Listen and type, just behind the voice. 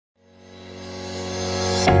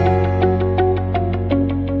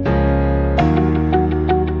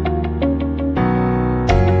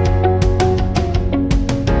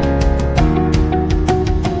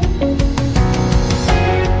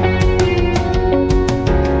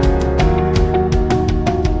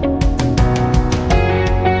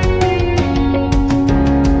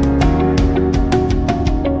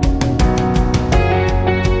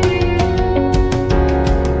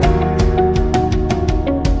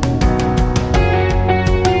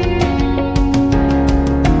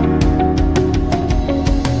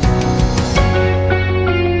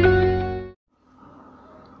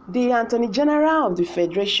Attorney General of the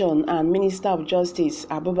Federation and Minister of Justice,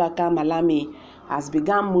 Abubakar Malami, has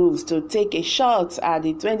begun moves to take a shot at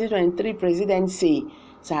the 2023 presidency,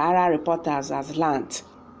 Sahara Reporters has learned.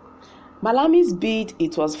 Malami's bid,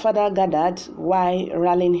 it was further gathered, while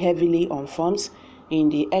rallying heavily on funds in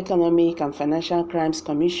the Economic and Financial Crimes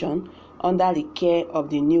Commission under the care of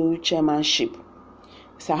the new chairmanship.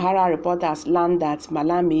 Sahara Reporters learned that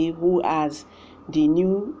Malami, who has the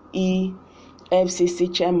new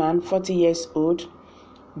Efcc chairman, 40 years old,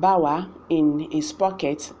 Bawa, in his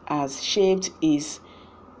pocket, has shaved his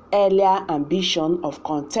earlier ambition of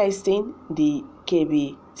contesting the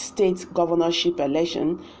Kebbi state governorship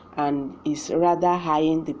election and is rather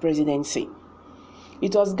eyeing the presidency.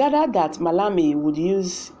 It was gathered that Malami would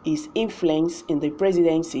use his influence in the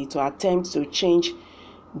presidency to attempt to change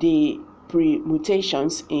the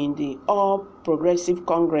permutations in the All Progressive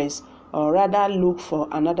Congress, or rather look for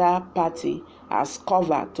another party as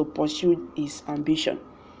cover to pursue his ambition.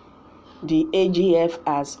 The AGF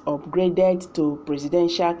has upgraded to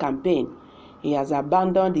presidential campaign. He has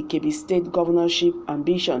abandoned the Kebbi state governorship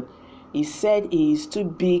ambition. He said he is too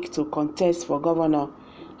big to contest for governor,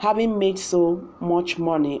 having made so much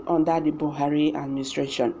money under the Buhari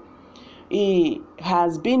administration. He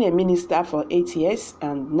has been a minister for 8 years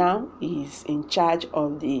and now he is in charge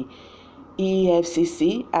of the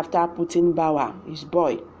Efcc after putting Bawa, his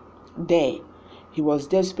boy, there. He was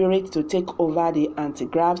desperate to take over the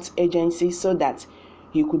anti-graft agency so that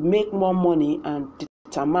he could make more money and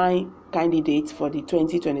determine candidates for the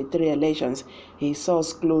 2023 elections, a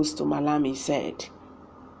source close to Malami said.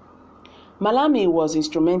 Malami was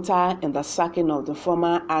instrumental in the sacking of the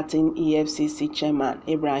former acting EFCC chairman,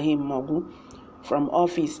 Ibrahim Mogu, from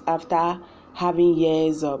office after having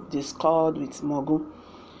years of discord with Mogu.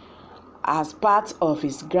 As part of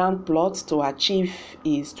his grand plot to achieve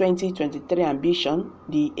his 2023 ambition,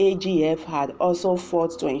 the AGF had also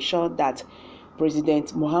fought to ensure that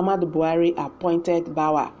President Muhammadu Buhari appointed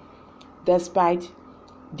Bawa, despite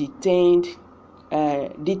detailed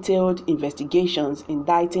investigations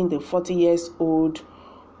indicting the 40-year-old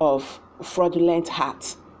of fraudulent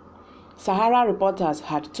acts. Sahara Reporters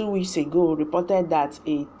had 2 weeks ago reported that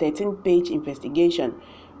a 13-page investigation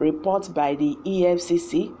report by the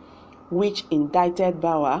EFCC, which indicted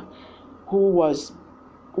Bawa, who was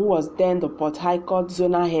then the Port Harcourt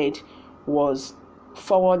zonal head, was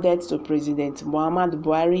forwarded to President Muhammadu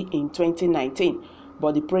Buhari in 2019,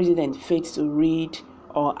 but the president failed to read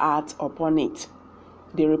or act upon it.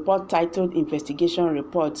 The report, titled Investigation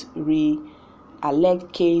Report,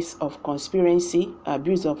 alleged case of conspiracy,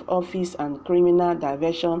 abuse of office, and criminal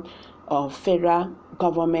diversion of federal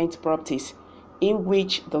government properties, in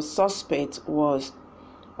which the suspect was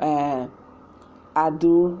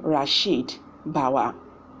Abdul Rashid Bawa.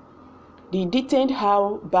 They detailed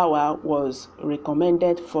how Bawa was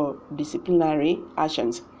recommended for disciplinary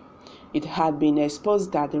actions. It had been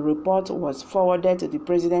exposed that the report was forwarded to the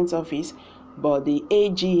president's office, but the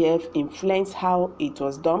AGF influenced how it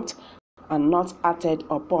was dumped and not acted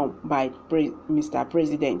upon by Mr.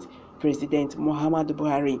 President Muhammadu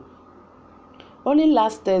Buhari. Only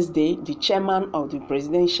last Thursday, the chairman of the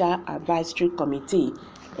Presidential Advisory Committee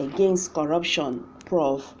Against Corruption,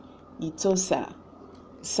 Prof. Itosa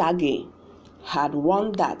Sage, had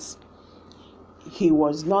warned that he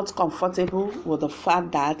was not comfortable with the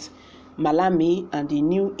fact that Malami and the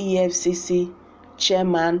new EFCC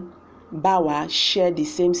chairman Bawa share the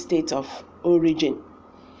same state of origin.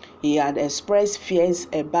 He had expressed fears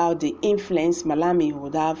about the influence Malami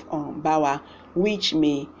would have on Bawa, which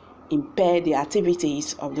may impair the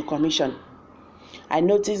activities of the commission. I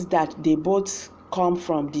noticed that they both come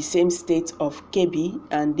from the same state of Kebbi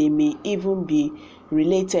and they may even be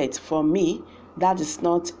related. For me, that is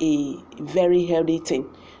not a very healthy thing,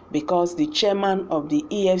 because the chairman of the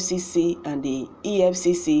EFCC and the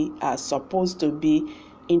EFCC are supposed to be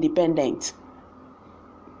independent.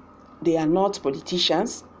 They are not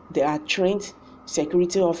politicians, they are trained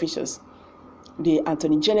security officers. The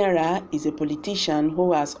Attorney General is a politician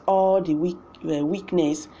who has all the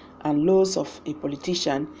weakness and laws of a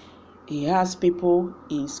politician. He has people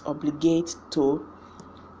he is obligated to,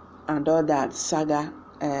 and all that Sage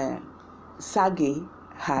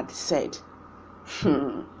had said.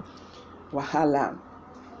 Wahala.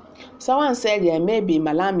 Someone said there maybe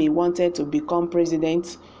Malami wanted to become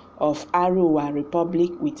president of Aruwa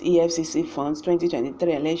Republic with EFCC funds.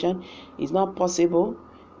 2023 election is not possible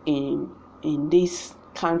in this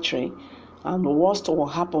country, and the worst will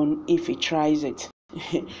happen if he tries it.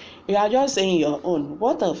 You are just saying your own.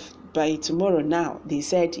 What if by tomorrow now they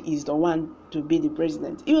said he's the one to be the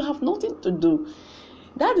president? You have nothing to do.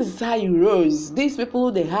 That is how he rose. These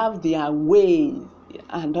people, they have their way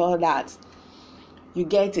and all that. You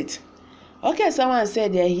get it? Okay, someone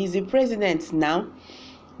said that he's the president now.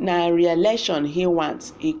 Now re-election he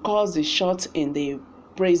wants. He calls the shots in the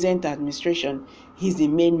present administration. He's the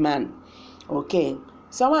main man. Okay.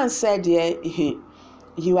 Someone said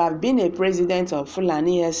you have been a president of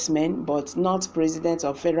Fulani herdsmen, but not president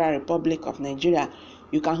of Federal Republic of Nigeria.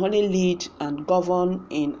 You can only lead and govern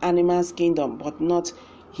in animals kingdom, but not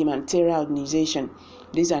humanitarian organization.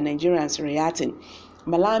 These are Nigerians reacting.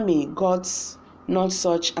 Malami got not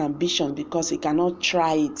such ambition because he cannot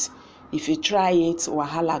try it. If you try it,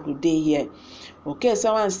 wahala go dey here. Okay,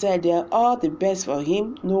 someone said all the best for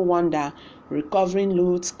him. No wonder recovering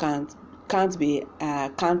loot can't be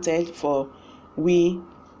counted for. We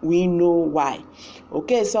know why.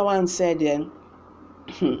 Okay, someone said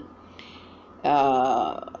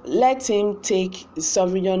let him take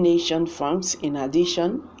sovereign nation funds. In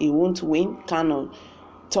addition, he won't win. Cannot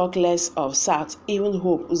talk less of South. Even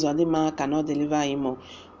Hope Uzodinma cannot deliver him.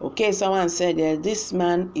 Okay, someone said this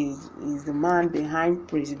man is the man behind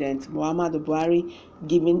President Muhammadu Buhari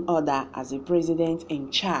giving order as a president in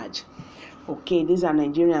charge. Okay, these are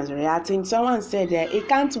Nigerians reacting. Someone said he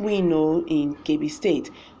can't win in Kebbi State.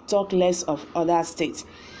 Talk less of other states.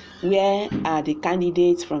 Where are the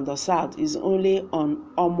candidates from the south? Is only on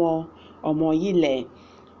Omoyile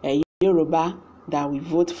Yoruba that we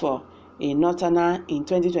vote for. A Northerner in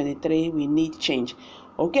 2023, we need change.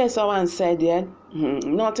 Okay, someone said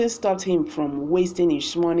nothing stopped him from wasting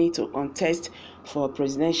his money to contest for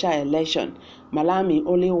presidential election. Malami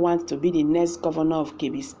only wants to be the next governor of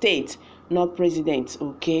Kebbi State, not president.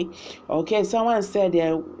 Okay, someone said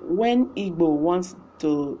when Igbo wants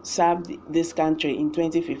to serve this country in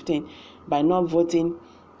 2015 by not voting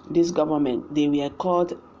this government, they were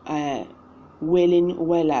called wailing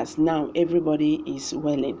wellers. Now everybody is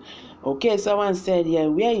wailing. Okay, someone said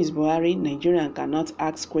where is Buhari? Nigerian cannot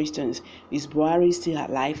ask questions. Is Buhari still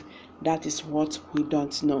alive? That is what we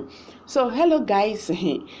don't know. So hello guys,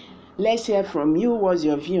 let's hear from you. What's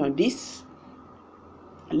your view on this?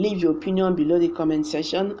 Leave your opinion below the comment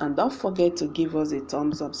section, and don't forget to give us a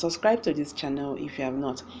thumbs up. Subscribe to this channel if you have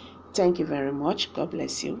not. Thank you very much. God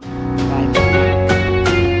bless you. Bye.